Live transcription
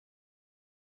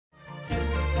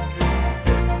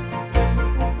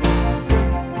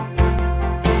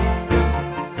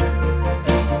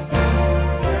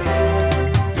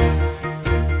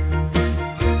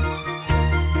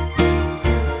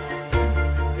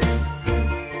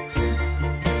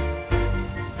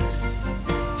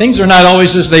things are not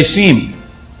always as they seem.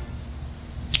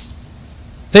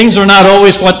 Things are not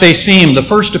always what they seem. The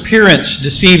first appearance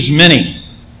deceives many.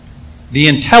 The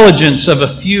intelligence of a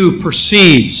few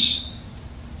perceives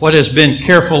what has been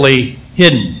carefully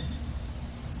hidden.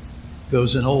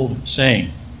 Goes an old saying.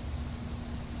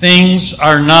 Things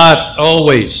are not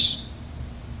always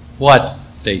what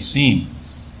they seem.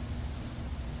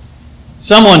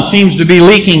 Someone seems to be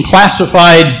leaking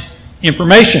classified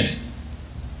information,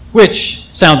 which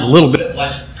sounds a little bit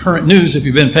like current news if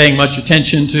you've been paying much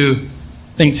attention to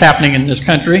things happening in this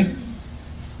country.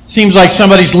 Seems like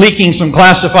somebody's leaking some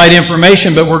classified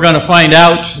information, but we're going to find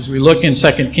out as we look in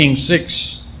 2 Kings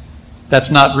 6, that's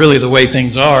not really the way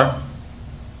things are.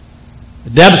 The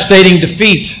devastating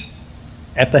defeat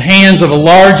at the hands of a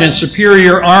large and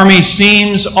superior army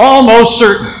seems almost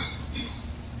certain,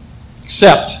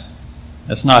 except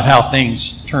that's not how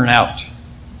things turn out.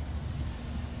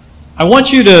 I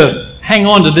want you to hang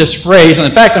on to this phrase, and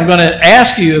in fact, I'm going to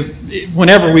ask you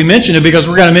whenever we mention it, because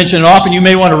we're going to mention it often, you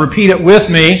may want to repeat it with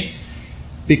me,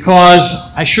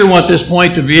 because I sure want this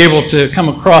point to be able to come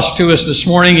across to us this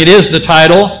morning. It is the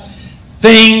title,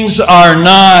 Things Are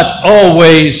Not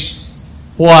Always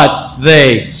What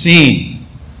They Seem.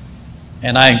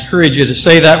 And I encourage you to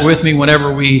say that with me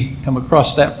whenever we come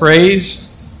across that phrase.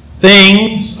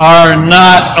 Things are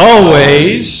not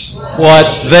always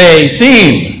what they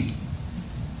seem.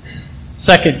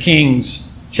 2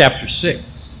 Kings chapter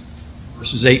 6,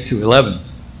 verses 8 to 11.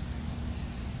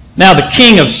 Now the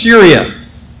king of Syria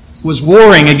was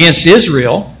warring against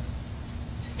Israel,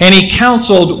 and he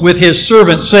counseled with his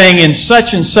servants, saying, in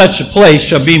such and such a place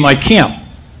shall be my camp.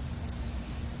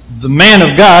 The man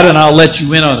of God, and I'll let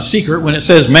you in on a secret, when it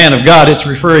says man of God, it's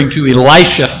referring to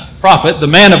Elisha, prophet. The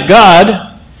man of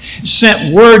God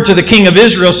sent word to the king of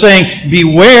Israel, saying,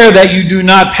 beware that you do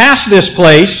not pass this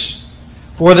place,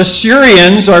 for the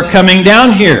Syrians are coming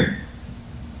down here.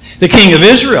 The king of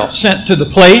Israel sent to the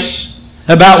place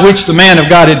about which the man of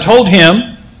God had told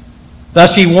him.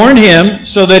 Thus he warned him,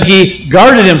 so that he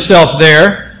guarded himself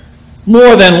there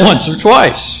more than once or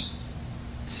twice.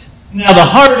 Now the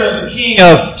heart of the king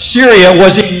of Syria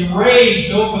was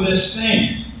enraged over this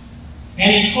thing.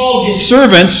 And he called his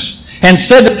servants and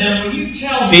said to them, will you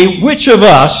tell me which of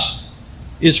us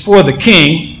is for the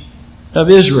king of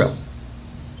Israel?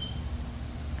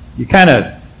 You kind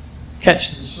of catch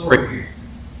the story here.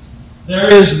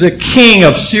 There is the king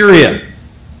of Syria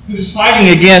who's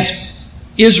fighting against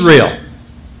Israel.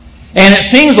 And it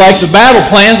seems like the battle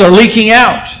plans are leaking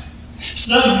out.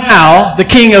 Somehow, the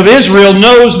king of Israel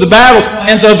knows the battle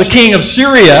plans of the king of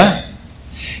Syria.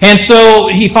 And so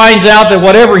he finds out that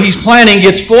whatever he's planning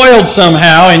gets foiled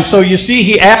somehow. And so you see,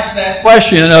 he asks that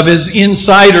question of his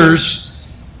insiders,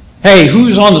 hey,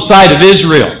 who's on the side of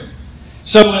Israel?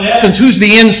 So in essence, who's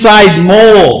the inside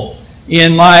mole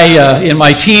in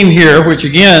my team here, which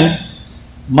again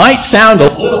might sound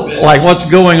a little bit like what's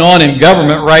going on in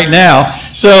government right now.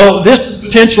 So this is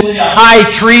potentially a high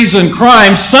treason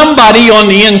crime. Somebody on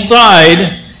the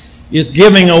inside is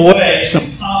giving away some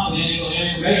confidential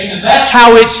information. That's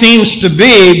how it seems to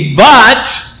be, but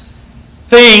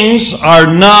things are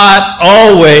not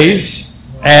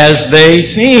always as they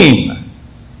seem.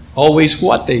 Always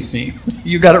what they seem.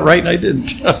 You got it right and I didn't.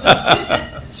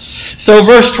 So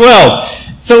verse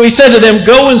 12. So he said to them,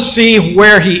 go and see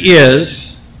where he is.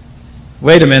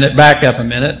 Wait a minute, back up a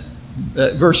minute.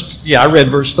 I read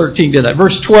verse 13, did I?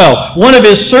 Verse 12. One of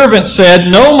his servants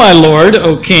said, no, my lord,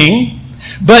 O king,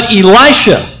 but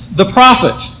Elisha, the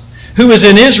prophet, who is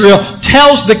in Israel,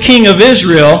 tells the king of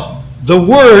Israel the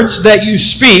words that you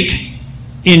speak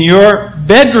in your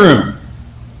bedroom.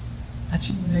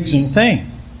 That's an amazing thing.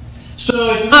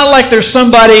 So it's not like there's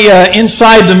somebody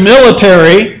inside the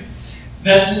military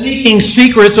that's leaking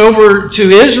secrets over to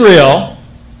Israel.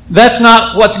 That's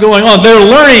not what's going on. They're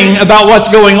learning about what's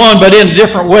going on, but in a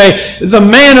different way. The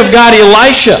man of God,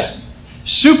 Elisha,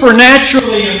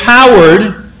 supernaturally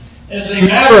empowered, as a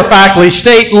matter of factly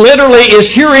state, literally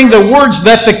is hearing the words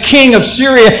that the king of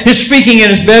Syria is speaking in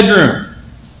his bedroom.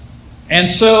 And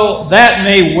so that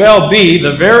may well be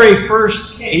the very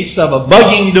first case of a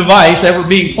bugging device ever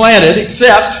being planted,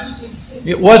 except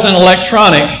it wasn't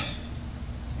electronic,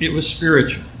 it was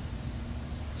spiritual.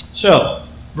 So,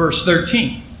 verse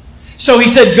 13. So he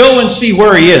said, go and see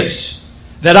where he is,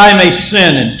 that I may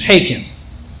send and take him.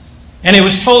 And it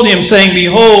was told him, saying,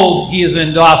 behold, he is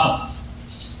in Dothan.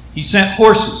 He sent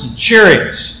horses and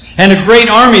chariots and a great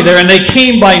army there, and they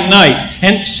came by night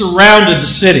and surrounded the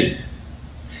city.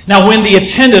 Now when the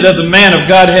attendant of the man of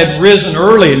God had risen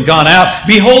early and gone out,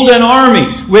 behold, an army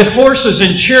with horses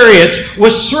and chariots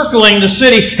was circling the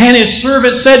city, and his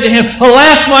servant said to him,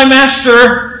 Alas, my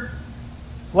master,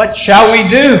 what shall we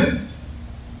do?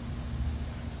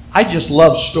 I just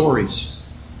love stories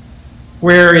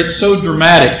where it's so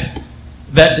dramatic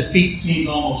that defeat seems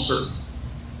almost certain.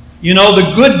 You know,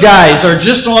 the good guys are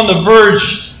just on the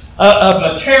verge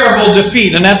of a terrible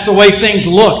defeat, and that's the way things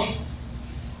look.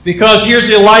 Because here's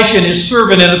Elisha and his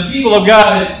servant and the people of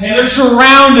God, and they're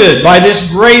surrounded by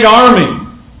this great army.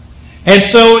 And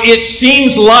so it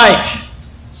seems like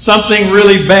something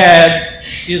really bad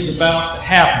is about to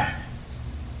happen.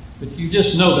 But you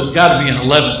just know there's got to be an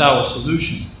 11th hour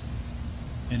solution.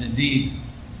 And indeed,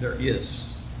 there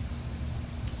is.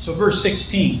 So verse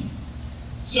 16.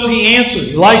 So he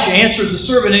answered, Elisha answered the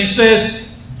servant, and he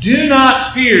says, Do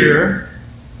not fear,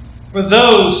 for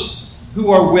those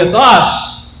who are with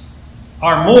us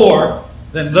are more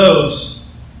than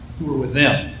those who are with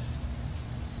them.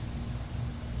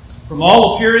 From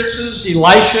all appearances,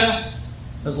 Elisha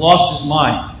has lost his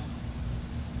mind.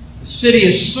 The city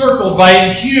is circled by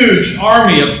a huge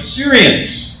army of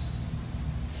Syrians.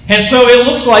 And so it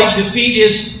looks like defeat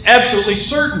is absolutely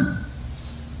certain.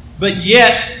 But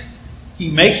yet,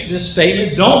 he makes this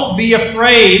statement, don't be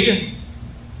afraid,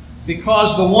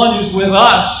 because the one who's with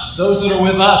us, those that are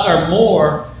with us, are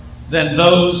more than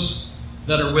those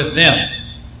that are with them.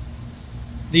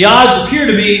 The odds appear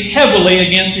to be heavily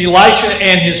against Elisha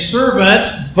and his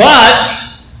servant, but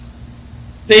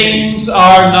things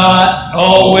are not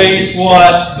always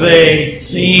what they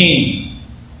seem.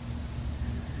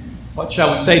 What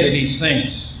shall we say to these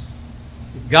things?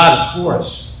 If God is for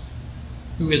us,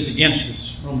 who is against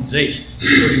us? Romans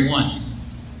 8:31.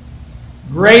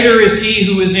 Greater is he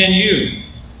who is in you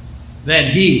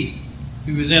than he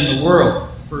who is in the world.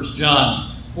 1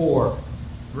 John 4,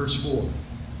 verse 4.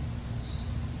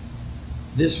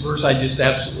 This verse I just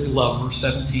absolutely love, verse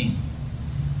 17.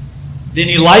 Then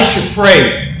Elisha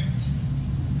prayed,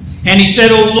 and he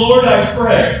said, O Lord, I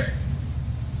pray,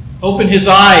 open his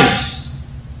eyes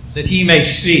that he may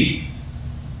see.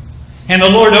 And the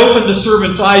Lord opened the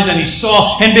servant's eyes, and he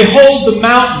saw, and behold, the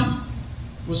mountain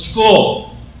was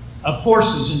full of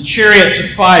horses and chariots of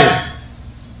fire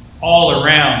all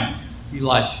around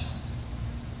Elisha.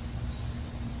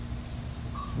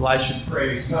 Elisha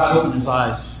prays, God, open his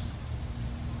eyes.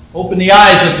 Open the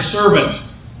eyes of the servant.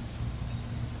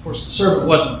 Of course, the servant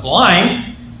wasn't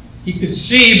blind. He could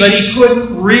see, but he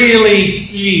couldn't really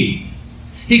see.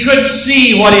 He couldn't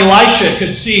see what Elisha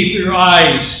could see through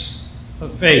eyes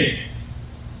of faith.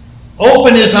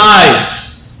 Open his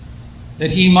eyes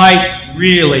that he might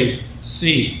really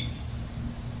see.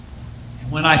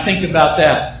 And when I think about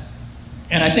that,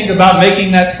 and I think about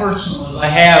making that personal as I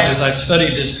have as I've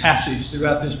studied this passage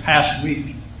throughout this past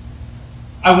week,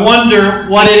 I wonder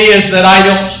what it is that I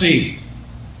don't see,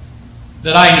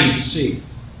 that I need to see.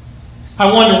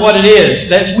 I wonder what it is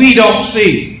that we don't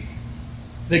see,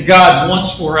 that God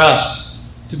wants for us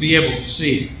to be able to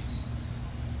see.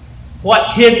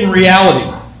 What hidden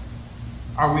reality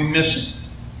are we missing?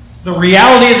 The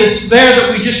reality that's there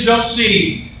that we just don't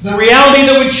see. The reality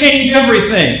that would change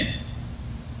everything.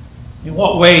 In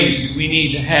what ways do we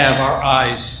need to have our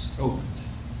eyes opened?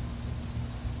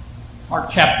 Mark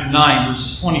chapter 9,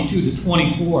 verses 22 to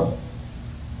 24.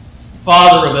 The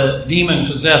father of a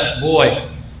demon-possessed boy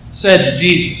said to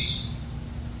Jesus,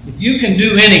 If you can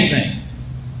do anything,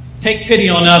 take pity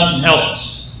on us and help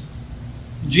us.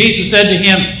 And Jesus said to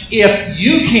him, If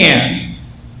you can,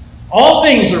 all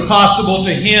things are possible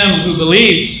to him who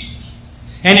believes.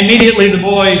 And immediately the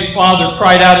boy's father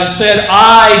cried out and said,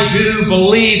 I do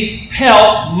believe.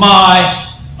 Help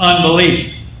my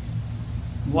unbelief.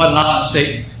 What an odd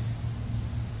statement.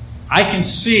 I can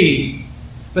see,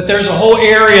 but there's a whole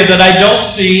area that I don't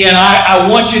see, and I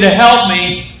want you to help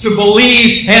me to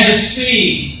believe and to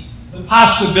see the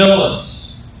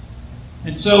possibilities.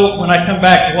 And so when I come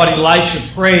back to what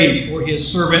Elisha prayed for his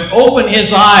servant, open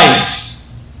his eyes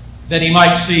that he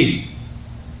might see.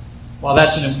 Well,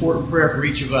 that's an important prayer for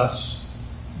each of us.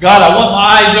 God, I want my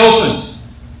eyes opened.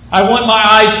 I want my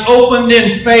eyes opened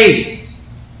in faith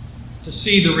to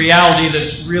see the reality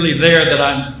that's really there that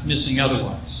I'm missing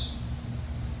otherwise.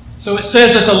 So it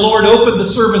says that the Lord opened the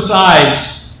servant's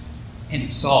eyes and he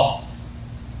saw.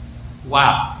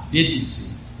 Wow, did he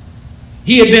see?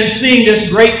 He had been seeing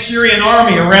this great Syrian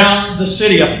army around the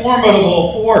city, a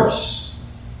formidable force.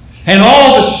 And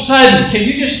all of a sudden, can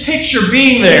you just picture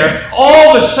being there?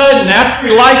 All of a sudden, after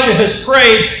Elisha has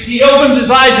prayed, he opens his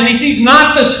eyes and he sees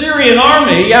not the Syrian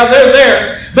army, yeah, they're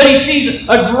there, but he sees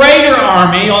a greater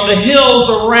army on the hills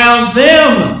around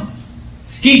them.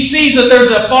 He sees that there's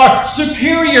a far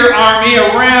superior army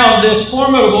around this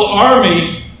formidable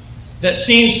army that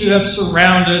seems to have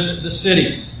surrounded the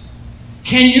city.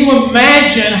 Can you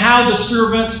imagine how the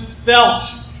servant felt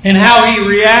and how he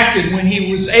reacted when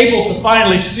he was able to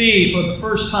finally see for the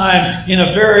first time in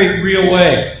a very real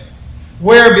way?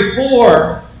 Where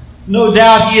before, no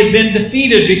doubt, he had been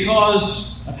defeated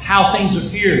because of how things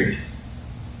appeared.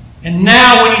 And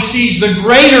now when he sees the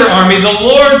greater army, the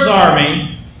Lord's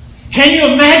army, can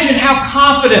you imagine how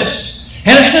confidence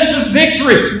and a sense of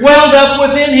victory welled up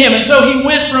within him? And so he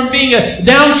went from being a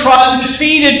downtrodden,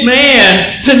 defeated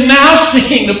man to now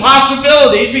seeing the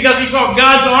possibilities because he saw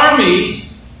God's army.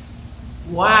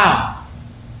 Wow.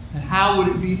 And how would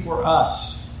it be for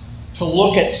us to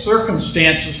look at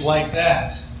circumstances like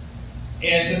that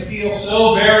and to feel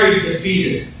so very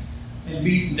defeated and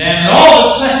beaten down? And all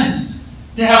of a sudden,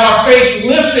 to have our faith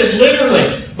lifted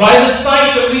literally by the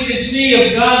sight that we can see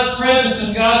of God's presence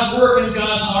and God's work and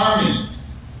God's army.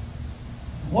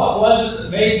 What was it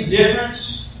that made the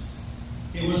difference?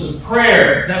 It was a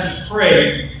prayer that was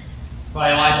prayed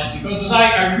by Elisha. Because as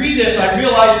I read this, I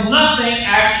realize nothing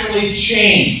actually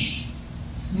changed.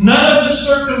 None of the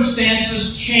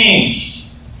circumstances changed.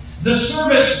 The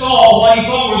servant saw what he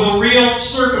thought were the real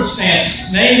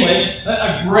circumstances, namely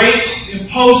a great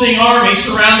imposing army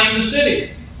surrounding the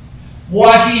city.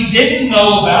 What he didn't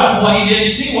know about and what he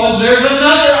didn't see was there's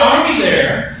another army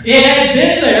there. It had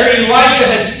been there. Elisha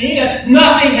had seen it.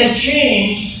 Nothing had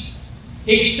changed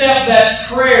except that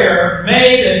prayer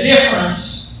made a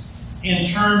difference in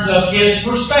terms of his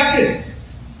perspective.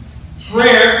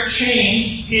 Prayer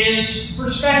changed his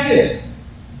perspective.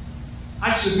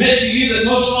 I submit to you that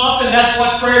most often that's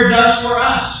what prayer does for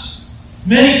us.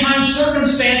 Many times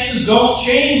circumstances don't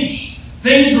change.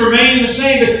 Things remain the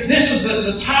same. But this is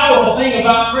the powerful thing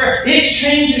about prayer. It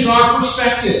changes our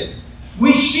perspective.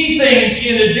 We see things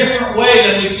in a different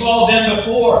way than we saw them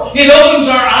before. It opens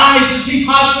our eyes to see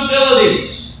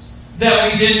possibilities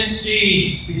that we didn't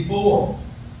see before.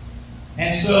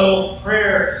 And so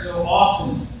prayer so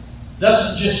often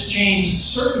doesn't just change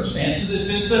circumstances. It's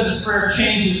been said that prayer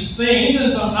changes things,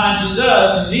 and sometimes it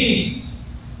does indeed.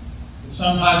 But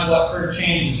sometimes what prayer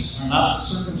changes are not the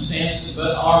circumstances,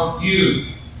 but our view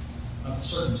of the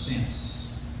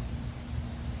circumstances.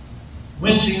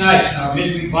 Wednesday nights in our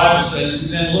midweek Bible studies, we've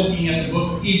been looking at the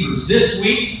book of Hebrews. This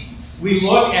week, we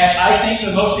look at, I think,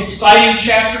 the most exciting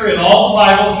chapter in all the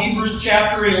Bible, Hebrews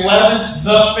chapter 11,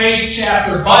 the faith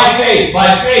chapter. By faith,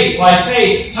 by faith, by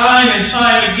faith, time and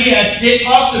time again, it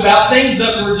talks about things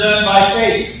that were done by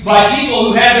faith, by people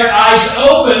who had their eyes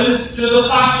opened to the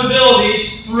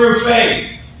possibilities through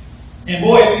faith. And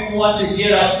boy, if you want to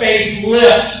get a faith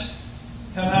lift,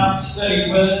 come out and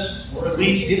study with us, or at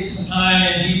least get some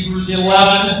time in Hebrews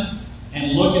 11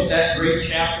 and look at that great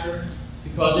chapter.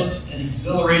 Because it's an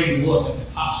exhilarating look at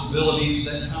the possibilities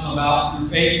that come about through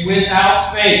faith.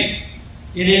 Without faith,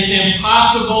 it is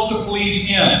impossible to please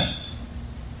Him.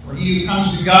 For he who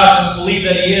comes to God must believe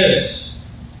that He is,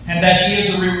 and that He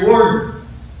is a rewarder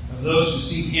of those who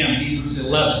seek Him. Hebrews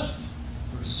 11,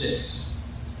 verse 6.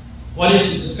 What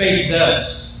is it that faith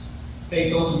does?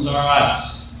 Faith opens our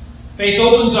eyes. Faith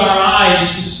opens our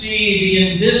eyes to see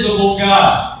the invisible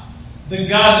God. The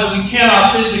God that we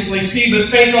cannot physically see, but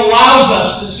faith allows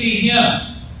us to see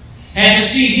Him. And to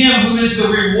see Him who is the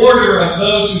rewarder of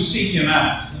those who seek Him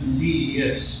out. And indeed He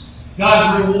is.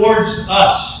 God rewards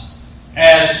us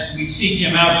as we seek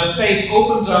Him out. But faith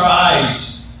opens our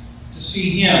eyes to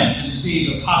see Him and to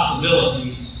see the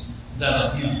possibilities that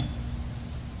are Him.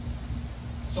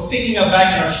 So picking up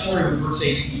back in our story with verse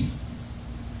 18.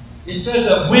 It says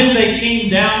that when they came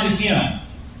down to Him,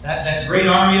 that great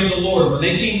army of the Lord, when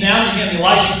they came down to Him,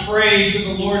 Elisha prayed to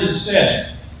the Lord and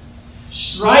said,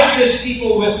 "Strike this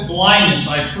people with blindness,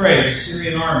 I pray," the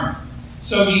Syrian army.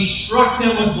 So He struck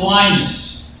them with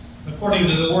blindness, according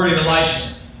to the word of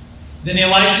Elisha. Then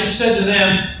Elisha said to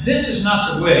them, "This is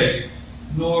not the way,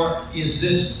 nor is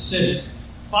this the city.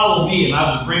 Follow me, and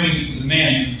I will bring you to the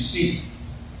man whom you seek."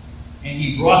 And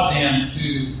He brought them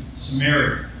to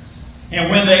Samaria. And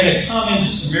when they had come into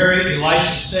Samaria,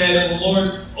 Elisha said, "O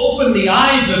Lord, open the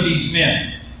eyes of these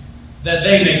men, that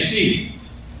they may see."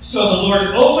 So the Lord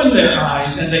opened their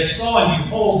eyes, and they saw, and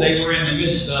behold, they were in the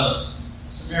midst of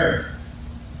Samaria.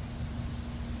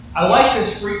 I like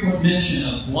this frequent mention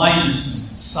of blindness and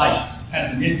sight, kind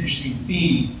of an interesting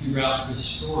theme throughout this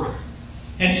story.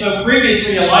 And so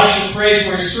previously Elisha prayed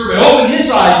for his servant, open his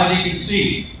eyes that he could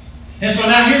see. And so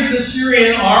now here's the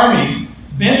Syrian army,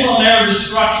 bent on their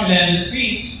destruction and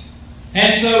defeat.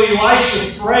 And so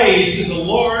Elisha prays to the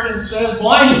Lord and says,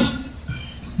 blind them.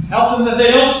 help them that they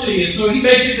don't see. And so he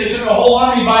basically took a whole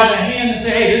army by the hand and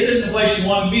said, hey, this isn't the place you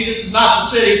want to be. This is not the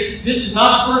city. This is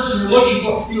not the person you're looking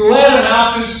for. He led them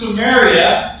out to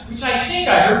Samaria, which I think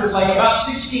I heard was like about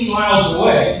 16 miles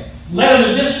away. Led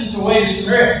them a distance away to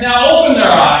Samaria. Now open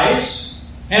their eyes,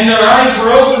 and their eyes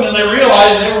were open, and they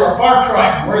realized they were a far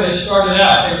cry from where they started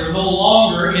out. They were no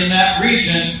longer in that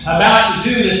region about to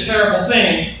do this terrible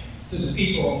thing to the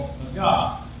people of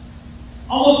God.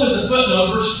 Almost as a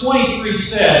footnote, verse 23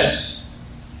 says,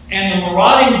 and the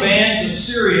marauding bands of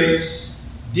Syrians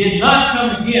did not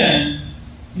come again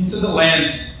into the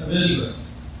land of Israel.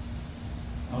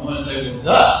 I want to say, well,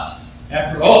 duh.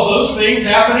 After all those things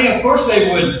happening, of course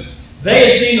they wouldn't. They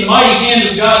had seen the mighty hand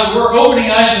of God at work,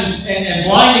 opening eyes and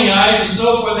blinding eyes and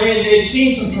so forth. They had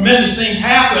seen some tremendous things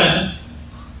happen.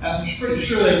 I'm pretty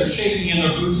sure they were shaking in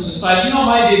their boots and decided, it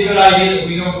might be a good idea that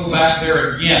we don't go back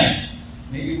there again.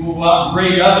 Maybe we'll go out and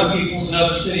raid other peoples in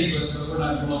other cities, but we're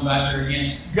not going back there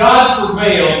again. God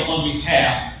prevailed on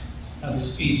behalf of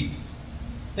His people.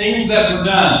 Things that were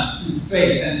done through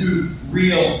faith and through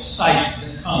real sight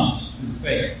that comes through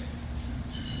faith.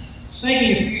 I was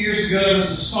thinking a few years ago, there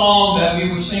was a song that we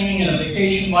were singing in a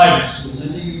vacation Bible school.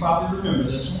 Linda, you probably remember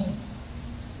this one.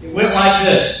 It went like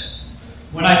this.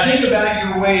 When I think about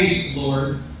your ways,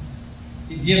 Lord,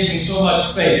 it gives me so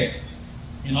much faith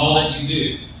in all that you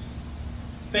do.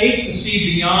 Faith to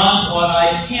see beyond what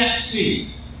I can't see.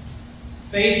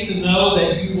 Faith to know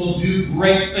that you will do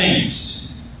great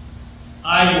things.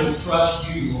 I will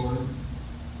trust you, Lord.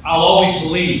 I'll always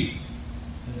believe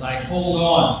as I hold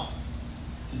on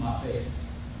to my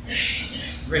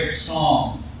faith. Great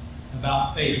song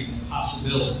about faith and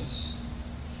possibilities.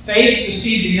 Faith to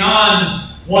see beyond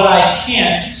what I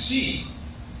can't see.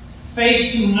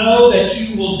 Faith to know that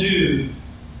you will do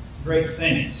great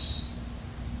things.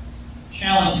 The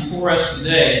challenge before us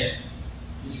today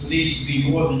is for these to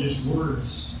be more than just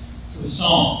words to a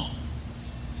song.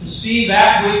 To see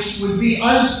that which would be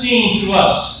unseen to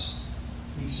us,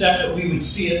 except that we would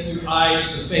see it through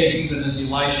eyes of faith, even as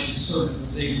Elisha's servant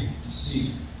was able to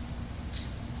see.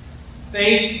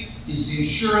 Faith is the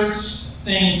assurance of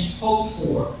things hoped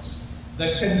for,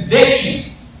 the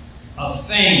conviction of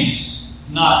things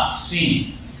not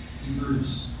seen.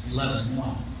 Hebrews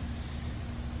 11:1.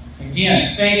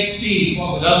 Again, faith sees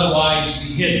what would otherwise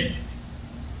be hidden.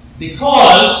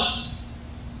 Because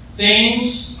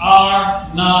things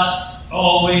are not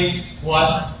always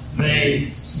what they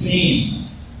seem.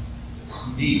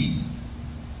 Indeed.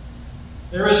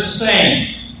 There is a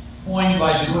saying coined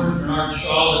by Jordan Bernard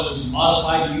Shaw that was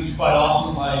modified and used quite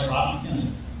often by Rodney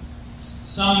Kennedy.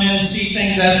 Some men see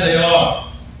things as they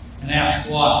are and ask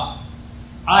why.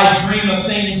 I dream of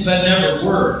things that never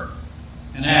were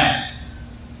and ask,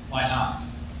 why not?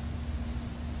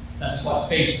 That's what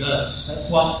faith does.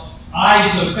 That's what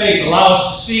eyes of faith allow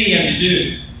us to see and to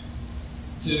do.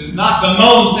 To not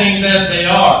bemoan things as they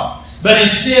are, but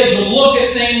instead to look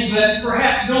at things that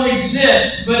perhaps don't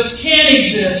exist, but can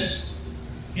exist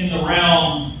in the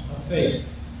realm of faith.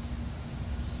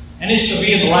 And it shall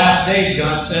be in the last days,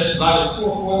 God says, that I will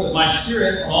pour forth my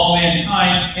Spirit on all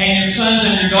mankind, and your sons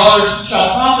and your daughters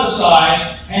shall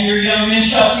prophesy, and your young men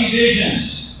shall see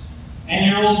visions, and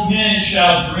your old men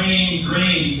shall dream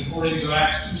dreams, according to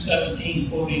Acts 2:17,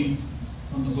 quoting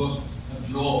from the book of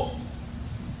Joel.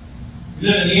 We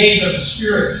live in the age of the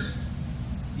Spirit,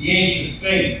 the age of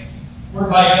faith,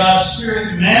 whereby God's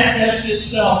Spirit manifests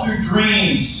itself through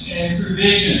dreams and through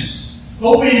visions,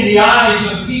 opening the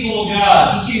eyes of the people of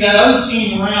God to see that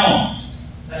unseen realm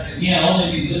that can, again,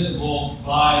 only be visible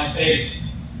by faith.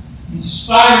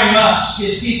 Inspiring us,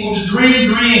 His people, to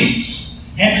dream dreams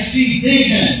and to see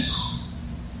visions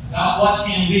about what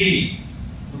can be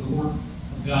for the work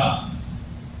of God.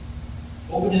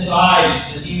 Open His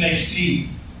eyes that He may see.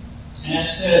 And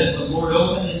it says, the Lord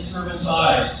opened His servant's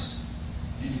eyes,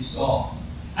 and He saw.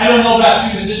 I don't know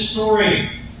about you, but this story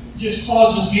just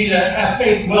causes me to have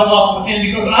faith well up within,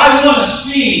 because I want to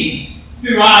see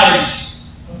through eyes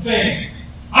of faith.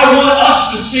 I want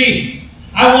us to see.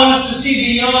 I want us to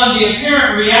see beyond the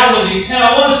apparent reality, and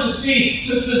I want us to see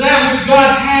to that which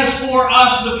God has for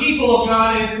us, the people of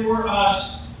God, and for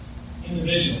us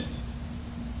individually.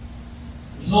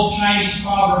 There's an old Chinese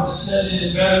proverb that says it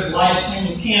is better to light a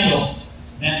single candle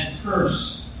than to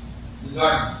curse the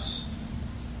darkness.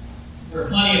 There are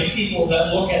plenty of people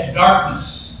that look at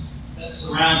darkness that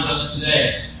surrounds us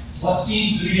today. What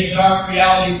seems to be a dark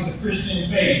reality for the Christian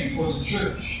faith and for the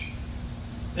church.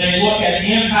 They look at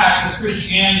the impact of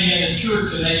Christianity in the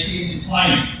church and they see it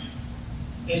declining.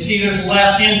 They see there's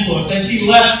less influence. They see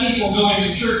less people going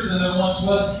to church than there once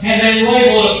was. And they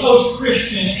label it a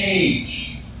post-Christian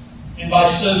age. And by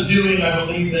so doing, I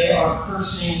believe they are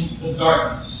cursing the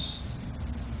darkness.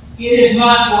 It is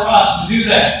not for us to do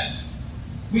that.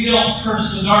 We don't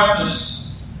curse the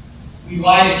darkness. We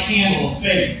light a candle of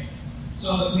faith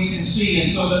so that we can see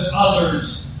and so that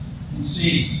others can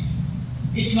see.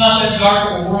 It's not that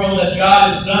dark of a world that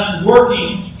God has done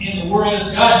working in the world.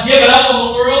 Has God given up on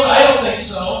the world? I don't think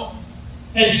so.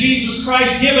 Has Jesus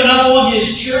Christ given up on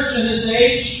His church in this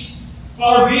age?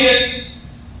 Far be it.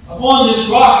 Upon this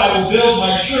rock I will build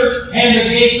my church, and the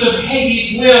gates of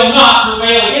Hades will not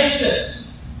prevail against it.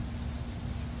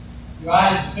 Your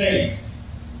eyes of faith.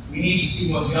 We need to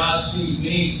see what God sees. We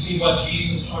need to see what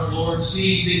Jesus our Lord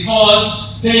sees,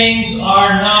 because things are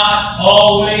not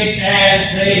always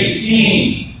as they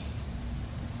seem.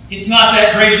 It's not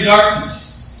that great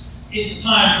darkness. It's a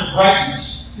time for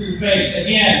brightness through faith.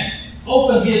 Again,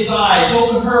 open His eyes,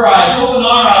 open her eyes, open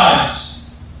our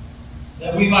eyes,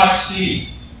 that we might see.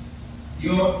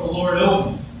 The Lord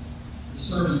opened the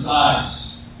servant's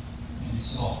eyes, and he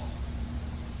saw.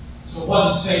 So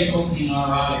what is faith opening our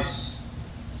eyes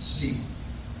to see?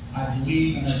 I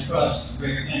believe and I trust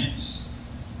great things.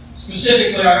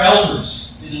 Specifically, our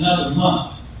elders in another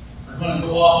month are going to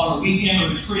go off on a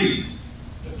weekend retreat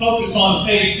to focus on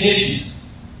faith vision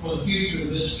for the future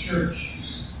of this church.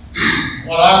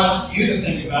 What I want you to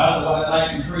think about, and what I'd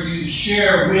like to encourage you to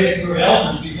share with your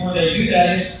elders before they do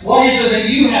that, is what is it that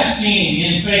you have seen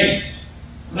in faith,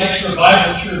 Lakeshore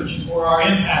Bible Church, and for our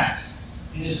impact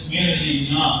in this community and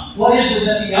beyond? What is it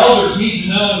that the elders need to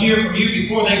know and hear from you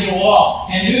before they go off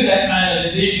and do that kind of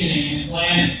envisioning and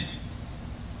planning?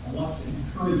 I want to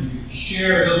encourage you to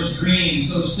share those dreams,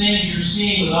 those things you're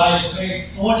seeing with eyes of faith.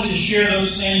 I want you to share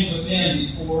those things with them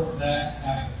before that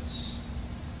happens.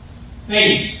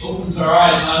 Faith opens our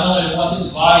eyes not only to what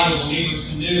this body of believers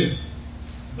can do,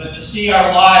 but to see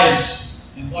our lives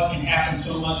and what can happen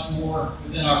so much more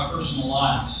within our personal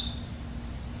lives.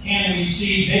 Can we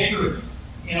see victory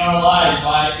in our lives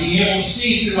by being able to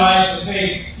see through eyes of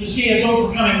faith, to see us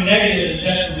overcoming negative and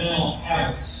detrimental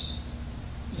habits,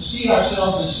 to see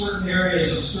ourselves in certain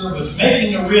areas of service,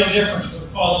 making a real difference for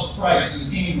the cause of Christ and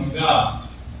the kingdom of God,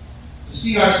 to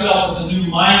see ourselves with a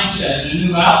new mindset and a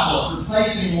new outlook,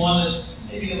 replacing one that's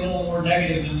maybe a little more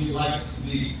negative than we'd like it to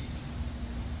be.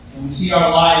 And we see our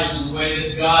lives in the way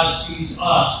that God sees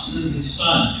us through His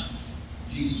Son,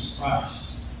 Jesus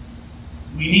Christ.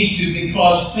 We need to,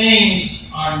 because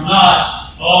things are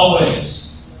not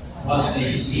always what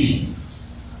they seem.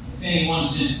 If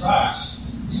anyone's in Christ,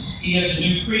 he is a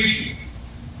new creature.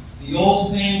 The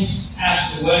old things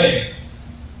passed away.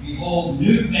 Behold,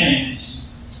 new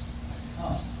things have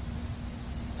come.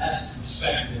 That's the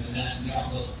perspective, and that's the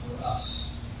outlook for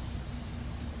us.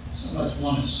 I so much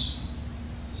want us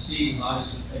to see with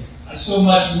eyes of faith. I so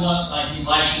much want, like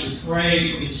Elisha, to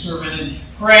pray for his servant and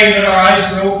pray that our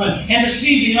eyes are open and to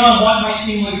see beyond what might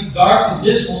seem like dark and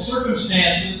dismal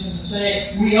circumstances and to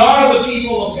say, we are the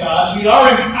people of God, we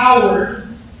are empowered,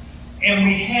 and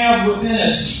we have within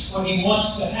us what He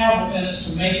wants to have within us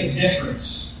to make a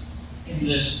difference in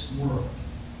this world.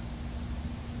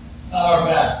 It's not our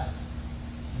battle.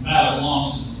 The battle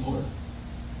belongs to the Lord.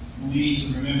 And we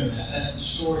need to remember that. That's the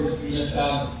story that we lift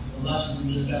out of, the lesson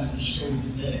we lift out of the story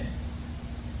today.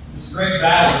 It was a great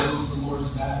battle. It was the Lord's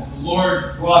battle. The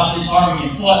Lord brought His army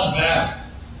and fought the battle.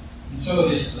 And so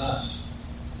it is with us.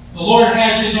 The Lord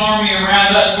has His army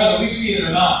around us, whether we see it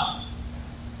or not.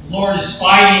 The Lord is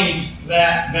fighting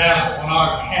that battle on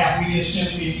our behalf. We just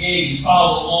simply engage and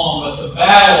follow along. But the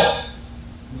battle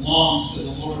belongs to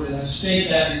the Lord. And I state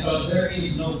that because there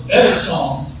is no better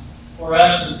song for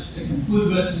us to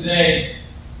conclude with today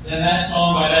than that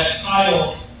song by that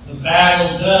title, The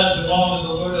Battle Does Belong to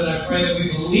the Lord. And I pray that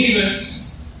we believe it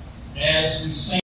as we sing.